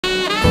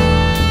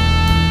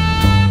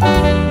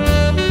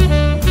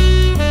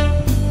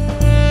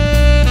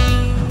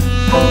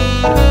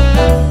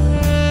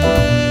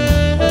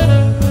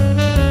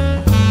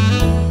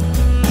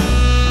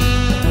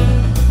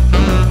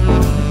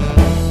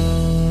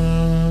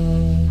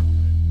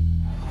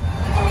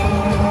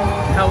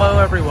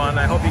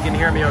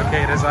hear me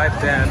okay as I've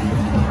been.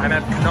 I'm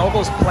at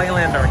Knoebels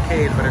Playland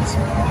Arcade, but it's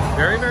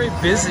very, very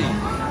busy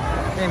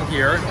in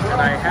here. And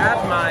I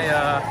had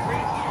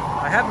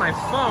my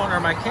phone or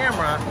my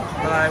camera,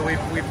 but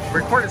we've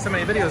recorded so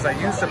many videos, I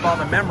used up all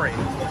the memory.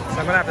 So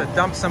I'm gonna have to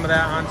dump some of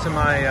that onto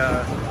my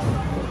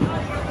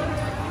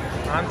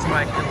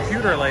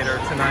computer later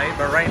tonight.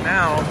 But right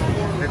now,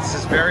 it's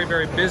just very,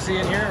 very busy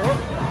in here.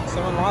 Oh,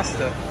 someone lost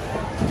it.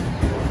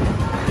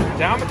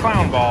 Down the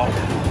clown ball.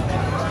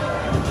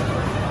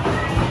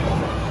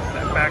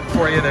 That back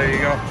for you, there you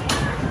go.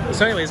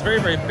 So anyway, it's very,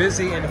 very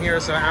busy in here,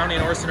 so Auni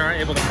and Orson aren't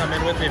able to come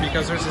in with me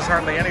because there's just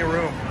hardly any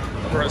room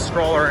for a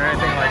stroller or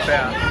anything like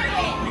that.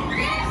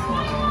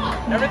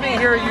 Everything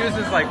here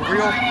uses like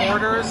real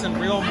quarters and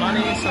real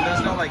money, so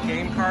there's no like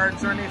game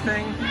cards or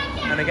anything.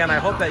 And again, I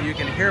hope that you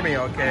can hear me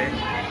okay.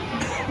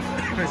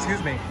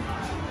 Excuse me.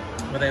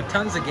 But they have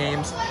tons of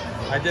games.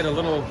 I did a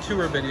little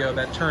tour video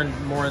that turned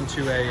more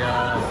into a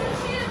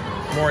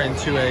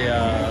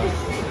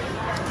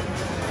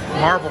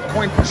Marvel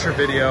coin pusher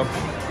video.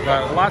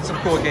 But lots of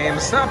cool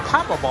games.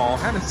 Pop-a-ball.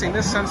 Haven't seen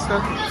this since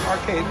the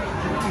arcade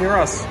near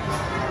us.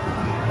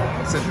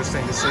 It's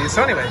interesting to see.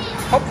 So anyway,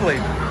 hopefully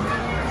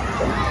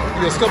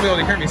you'll still be able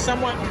to hear me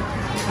somewhat,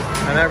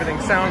 and everything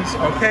sounds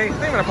okay. I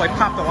think I'm gonna play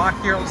Pop the Lock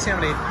here. Let's see how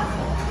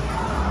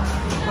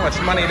much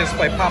money this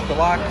play Pop the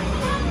Lock.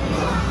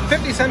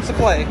 50 cents a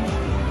play.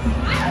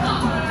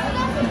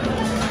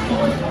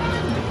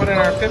 Put in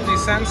our 50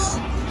 cents,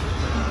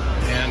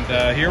 and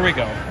here we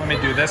go. Let me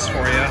do this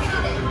for you.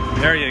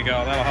 There you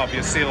go. That'll help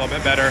you see a little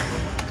bit better.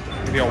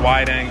 Give you a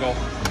wide angle.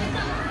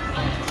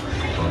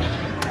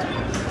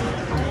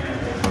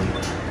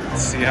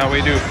 Let's see how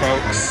we do,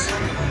 folks.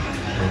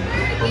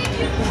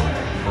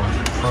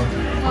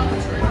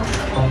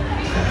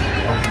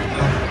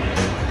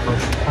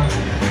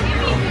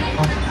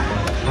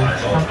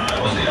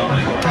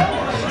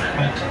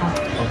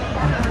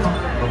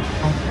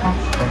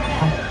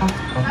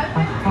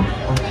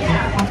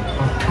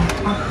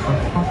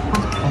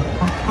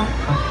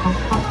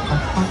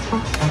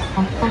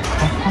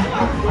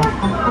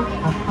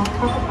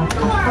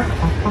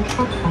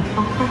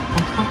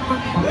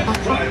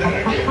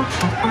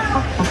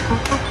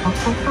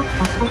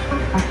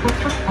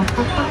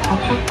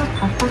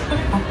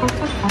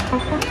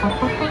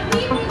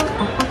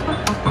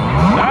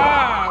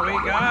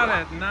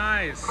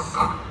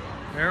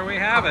 There we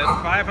have it,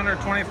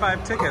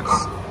 525 tickets.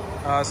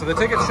 So the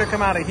tickets should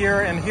come out of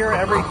here, and here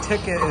every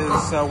ticket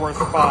is worth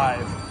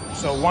 5.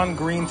 So one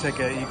green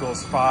ticket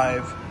equals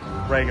 5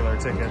 regular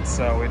tickets.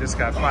 So we just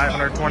got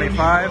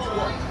 525,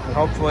 and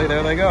hopefully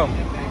there they go.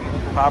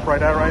 Pop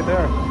right out right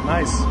there,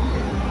 nice.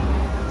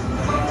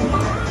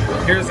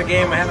 Here's a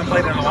game I haven't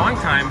played in a long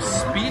time,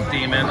 Speed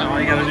Demon. All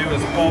you gotta do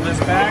is pull this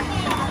back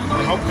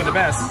and hope for the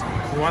best.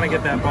 We want to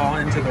get that ball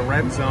into the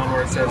red zone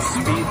where it says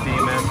Speed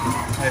Demon.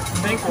 I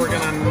think we're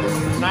going to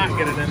not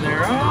get it in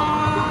there.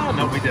 Oh,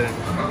 no, we didn't.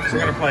 So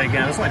we're going to play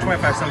again. It's only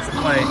 25 cents to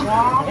play.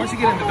 But once you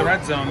get into the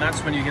red zone,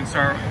 that's when you can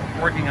start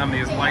working on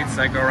these lights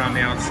that go around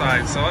the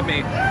outside. So let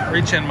me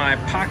reach in my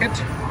pocket.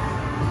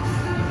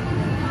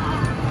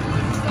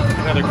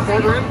 Another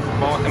quarter in. The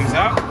ball comes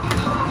out.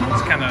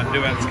 Let's kind of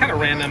do it. It's kind of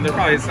random. There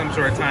probably is some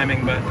sort of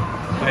timing, but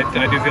I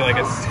do feel like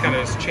it's kind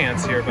of a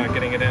chance here about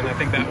getting it in. I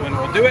think that one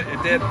will do it.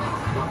 It did.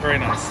 Very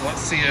nice. Let's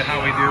see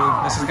how we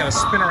do. This is going to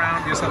spin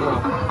around. You just have a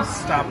little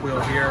stop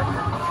wheel here.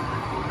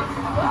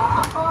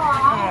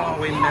 Oh,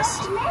 we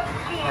missed.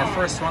 Our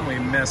first one we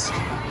missed.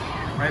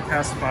 Right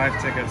past 5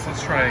 tickets.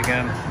 Let's try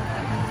again.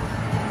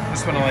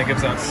 This one only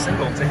gives out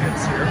single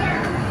tickets here.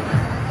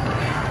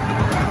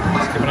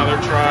 Let's give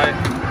another try.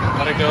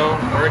 Let it go.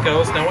 There it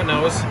goes. No one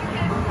knows.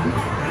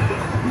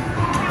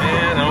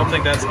 And I don't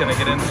think that's going to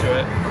get into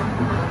it.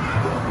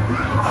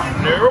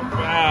 Nope. All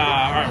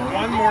right,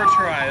 one more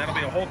try. That'll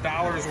be a whole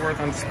 $1's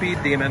worth on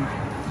Speed Demon.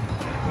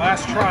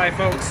 Last try,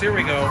 folks. Here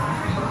we go.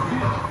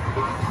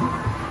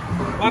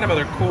 A lot of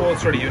other cool,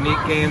 sort of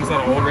unique games, a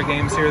lot of older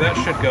games here. That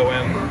should go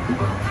in.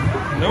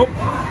 Nope.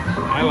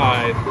 I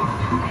lied.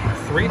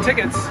 3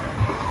 tickets.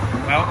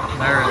 Well,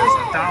 there it is.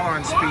 $1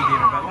 on Speed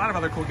Demon, but a lot of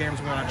other cool games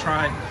we want to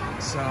try.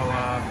 So,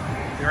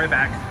 be right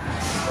back.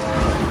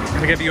 I'm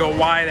going to give you a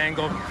wide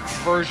angle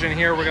version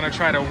here. We're going to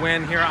try to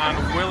win here on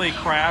Willy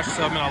Crash.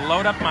 So I'm going to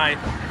load up my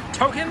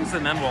tokens,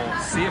 and then we'll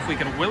see if we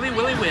can Willy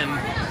win.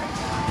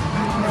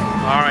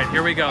 All right,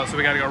 here we go. So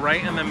we got to go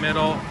right in the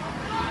middle.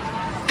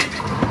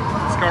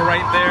 Let's go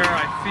right there.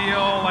 I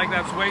feel like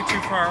that's way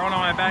too far. Oh no,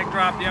 my bag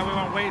dropped. Yeah, we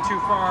went way too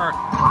far.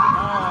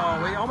 Oh,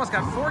 we almost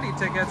got 40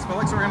 tickets, but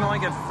looks like we're going to only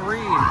get 3.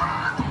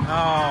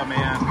 Oh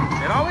man,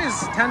 it always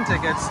 10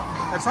 tickets.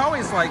 It's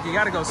always like you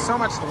got to go so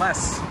much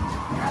less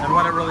than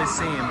what it really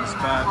seems,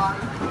 but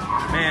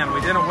man,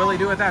 we didn't really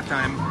do it that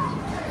time.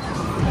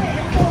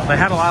 They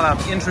had a lot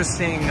of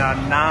interesting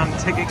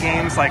non-ticket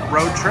games like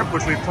Road Trip,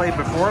 which we've played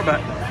before,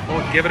 but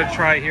we'll give it a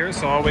try here.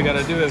 So all we got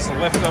to do is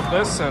lift up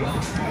this and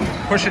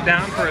push it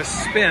down for a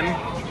spin.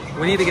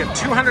 We need to get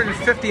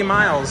 250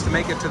 miles to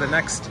make it to the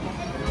next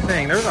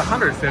thing. There's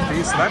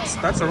 150, so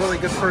that's a really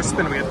good first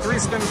spin. We had 3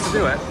 spins to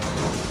do it.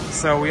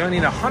 So we only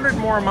need 100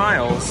 more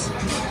miles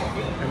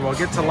and we'll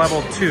get to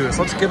level 2.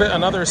 So let's give it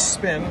another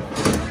spin.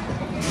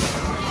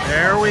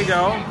 There we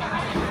go.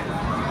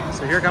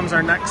 So here comes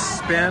our next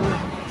spin.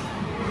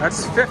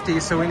 That's 50,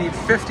 so we need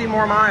 50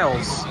 more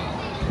miles.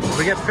 If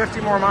we get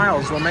 50 more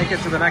miles, we'll make it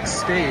to the next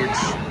stage.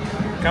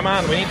 Come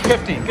on, we need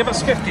 50. Give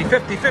us 50,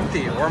 50,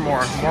 50, or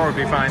more. More would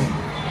be fine.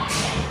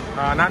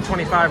 Not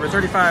 25 or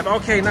 35.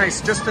 Okay,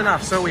 nice, just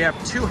enough. So we have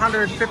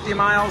 250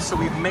 miles, so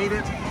we've made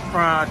it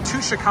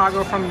to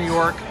Chicago from New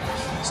York.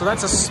 So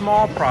that's a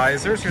small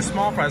prize. There's your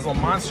small prize,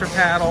 little monster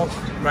paddle.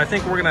 But I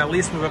think we're gonna at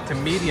least move up to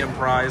medium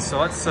prize. So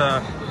let's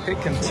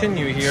hit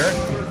continue here.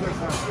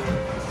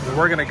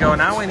 We're gonna go,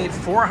 now we need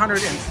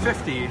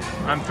 450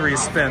 on 3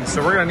 spins.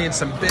 So we're gonna need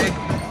some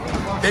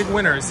big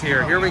winners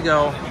here. Here we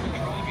go.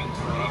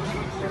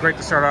 Great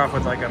to start off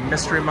with like a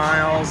mystery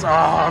miles.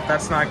 Oh,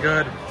 that's not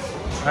good.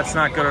 That's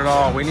not good at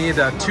all. We need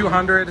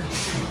 200.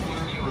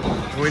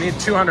 We need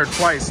 200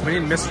 twice. We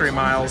need mystery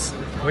miles.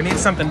 We need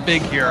something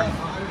big here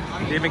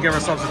to even give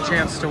ourselves a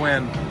chance to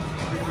win.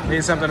 We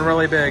need something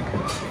really big.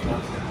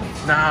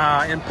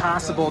 Nah,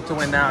 impossible to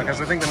win now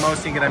because I think the most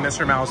you can get at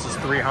mystery miles is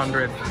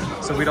 300.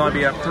 So we'd only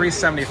be up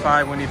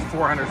 375. We need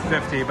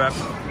 450, but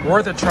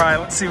worth a try.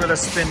 Let's see where the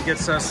spin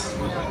gets us.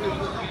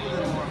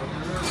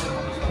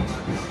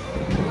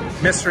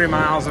 Mystery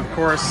miles, of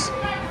course.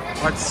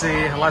 Let's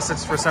see, unless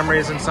it's for some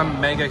reason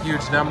some mega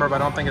huge number, but I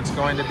don't think it's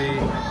going to be.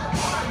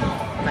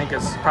 I think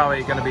it's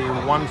probably going to be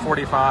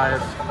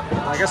 145.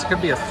 I guess it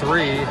could be a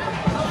 3.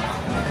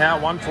 Yeah,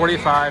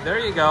 145.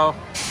 There you go.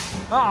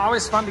 Oh,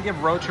 always fun to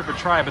give Road Trip a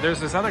try, but there's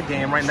this other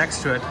game right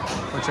next to it,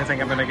 which I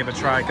think I'm going to give a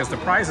try because the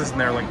prizes in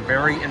there look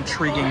very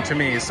intriguing to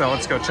me. So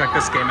let's go check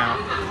this game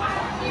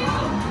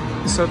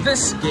out. So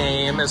this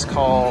game is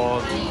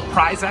called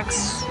Prize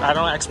X. I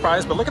don't know, X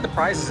Prize, but look at the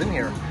prizes in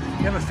here.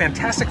 You have a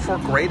Fantastic Four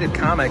graded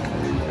comic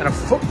and a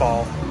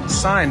football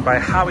signed by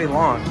Howie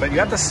Long. But you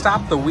have to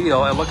stop the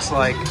wheel, it looks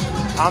like,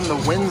 on the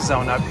win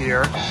zone up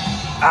here.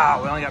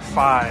 We only got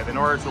 5 in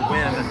order to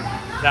win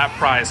that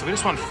prize. So we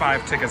just want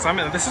 5 tickets. I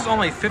mean, this is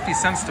only 50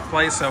 cents to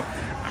play, so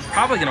I'm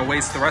probably going to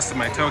waste the rest of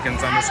my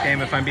tokens on this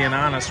game if I'm being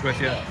honest with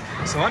you.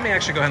 So let me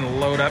actually go ahead and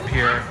load up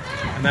here,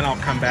 and then I'll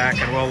come back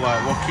and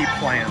we'll keep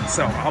playing.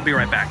 So I'll be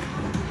right back.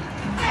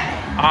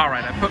 All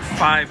right, I put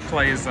 5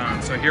 plays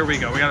on, so here we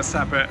go. We got to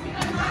stop it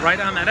right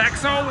on that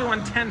X. Oh, we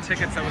won 10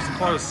 tickets. That was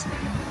close.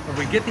 If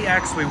we get the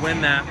X, we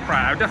win that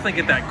prize. I would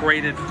definitely get that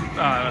graded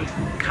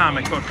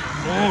comic book.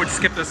 Oh, it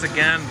skipped us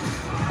again.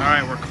 All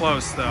right, we're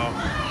close, though.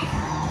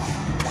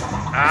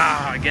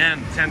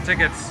 Again, 10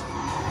 tickets.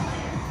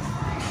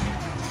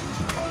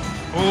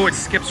 Oh, it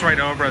skips right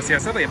over us. Yeah,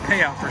 it's definitely a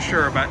payout for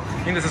sure, but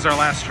I think this is our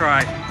last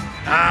try.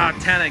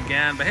 10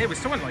 again. But hey, we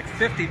still won like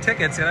 50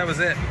 tickets. Yeah, that was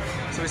it.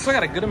 So we still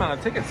got a good amount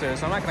of tickets there,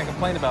 so I'm not going to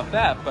complain about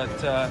that. But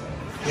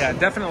yeah,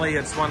 definitely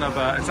it's one of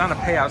it's on a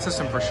payout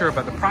system for sure.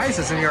 But the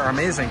prizes in here are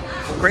amazing.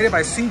 Graded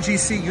by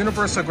CGC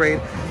Universal Grade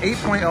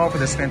 8.0 for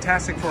this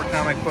Fantastic Four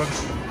comic book.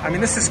 I mean,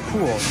 this is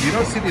cool. You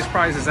don't see these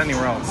prizes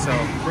anywhere else, so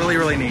really,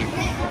 really neat.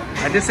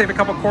 I did save a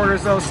couple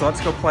quarters though, so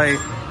let's go play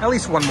at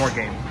least one more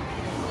game.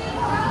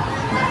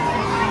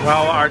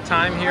 Well, our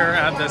time here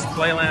at this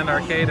Playland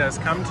arcade has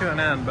come to an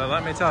end, but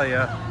let me tell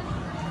you,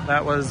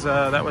 that was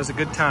a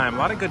good time. A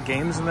lot of good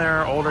games in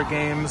there, older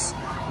games,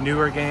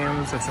 newer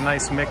games. It's a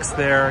nice mix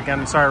there. Again,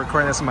 I'm sorry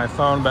recording this on my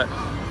phone, but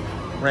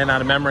ran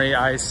out of memory.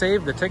 I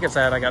saved the tickets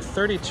I had. I got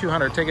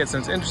 3,200 tickets,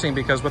 and it's interesting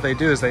because what they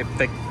do is they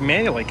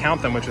manually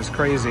count them, which is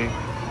crazy,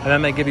 and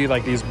then they give you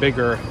like these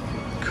bigger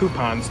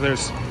coupons.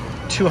 There's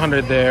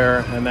 200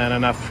 there, and then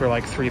enough for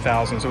like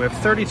 3,000. So we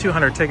have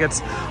 3,200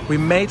 tickets. We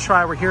may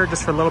try, we're here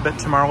just for a little bit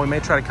tomorrow. We may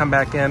try to come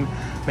back in,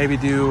 maybe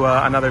do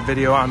another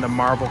video on the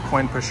marble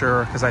coin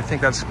pusher, because I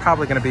think that's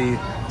probably going to be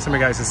some of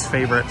your guys'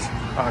 favorite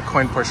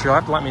coin pusher. You'll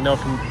have to let me know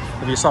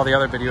if you saw the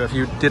other video, if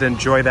you did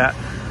enjoy that.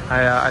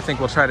 I think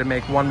we'll try to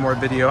make one more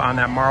video on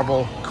that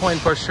marble coin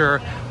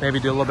pusher, maybe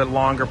do a little bit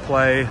longer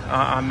play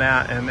on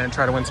that, and then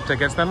try to win some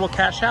tickets. Then we'll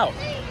cash out.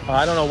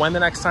 I don't know when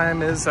the next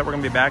time is that we're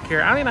gonna be back here.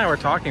 Annie and I were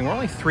talking, we're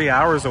only 3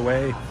 hours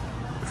away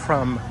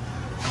from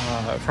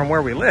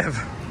where we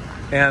live.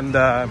 And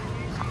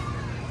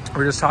we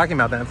were just talking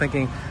about that and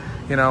thinking,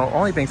 you know,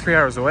 only being 3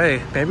 hours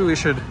away, maybe we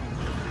should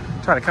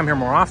try to come here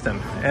more often.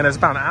 And it's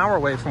about an hour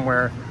away from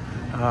where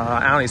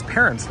Annie's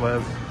parents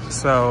live.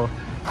 So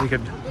we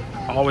could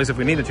always, if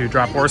we needed to,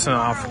 drop Orson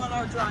off,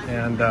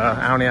 and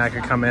Annie and I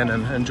could come in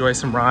and enjoy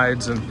some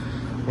rides and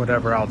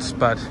whatever else.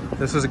 But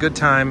this was a good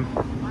time,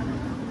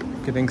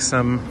 getting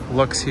some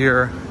looks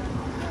here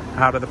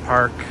out of the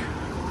park.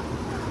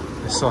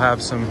 They still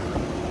have some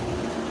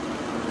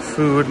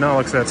food. No, it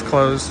looks like it's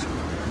closed.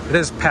 It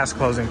is past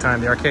closing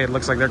time. The arcade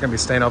looks like they're gonna be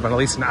staying open at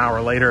least an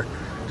hour later,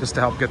 just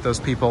to help get those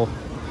people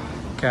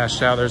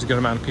cashed out. There's a good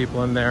amount of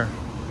people in there.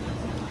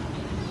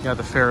 You got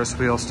the Ferris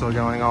wheel still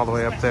going all the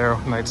way up there.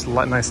 Nice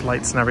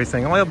lights and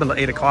everything. Only open till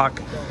 8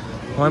 o'clock.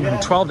 Only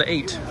open 12 to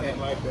 8.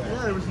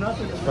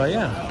 But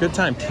yeah, good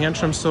time.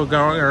 Tantrum's still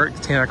going, or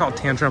I call it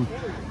Tantrum.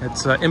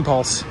 It's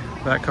Impulse.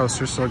 That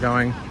coaster's still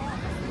going.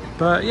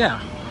 But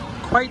yeah,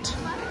 quite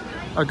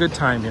a good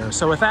time here.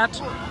 So with that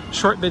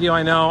short video,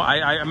 I know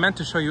I meant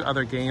to show you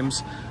other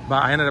games,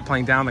 but I ended up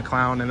playing Down the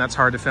Clown, and that's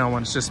hard to film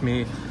when it's just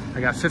me.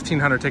 I got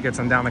 1,500 tickets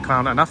on Down the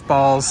Clown, enough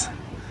balls,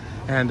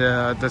 and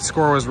the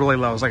score was really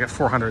low. It was like at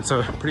 400,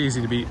 so pretty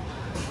easy to beat.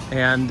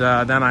 And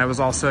then I was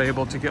also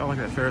able to get, oh, look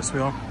at that Ferris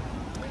wheel.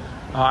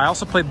 I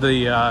also played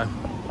the,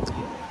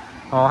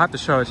 I'll have to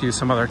show it to you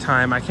some other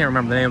time. I can't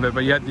remember the name of it,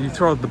 but you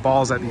throw the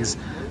balls at these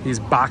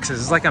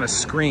boxes. It's like on a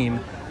screen.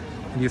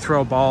 And you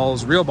throw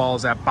balls, real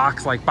balls, at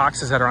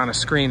boxes that are on a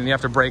screen, and you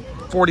have to break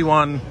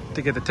 41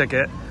 to get the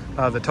ticket,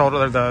 the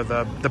total, or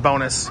the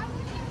bonus.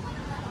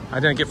 I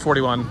didn't get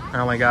 41.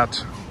 I only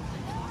got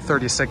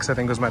 36, I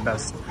think was my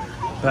best.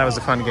 But that was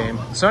a fun game.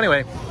 So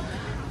anyway,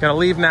 gonna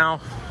leave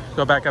now,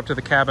 go back up to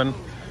the cabin,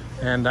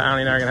 and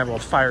Annie and I are gonna have a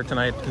little fire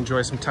tonight,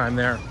 enjoy some time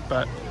there.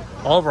 But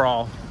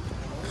overall,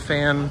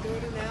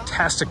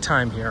 fantastic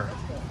time here.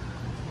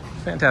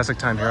 Fantastic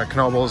time here at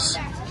Knoebels.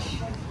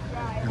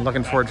 And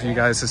looking forward for you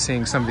guys to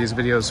seeing some of these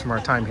videos from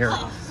our time here.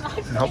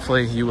 And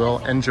hopefully you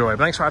will enjoy. But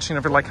thanks for watching.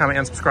 Don't forget to like, comment,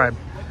 and subscribe.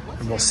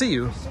 And we'll see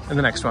you in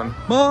the next one.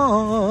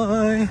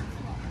 Bye!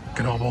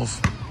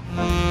 Knoebels.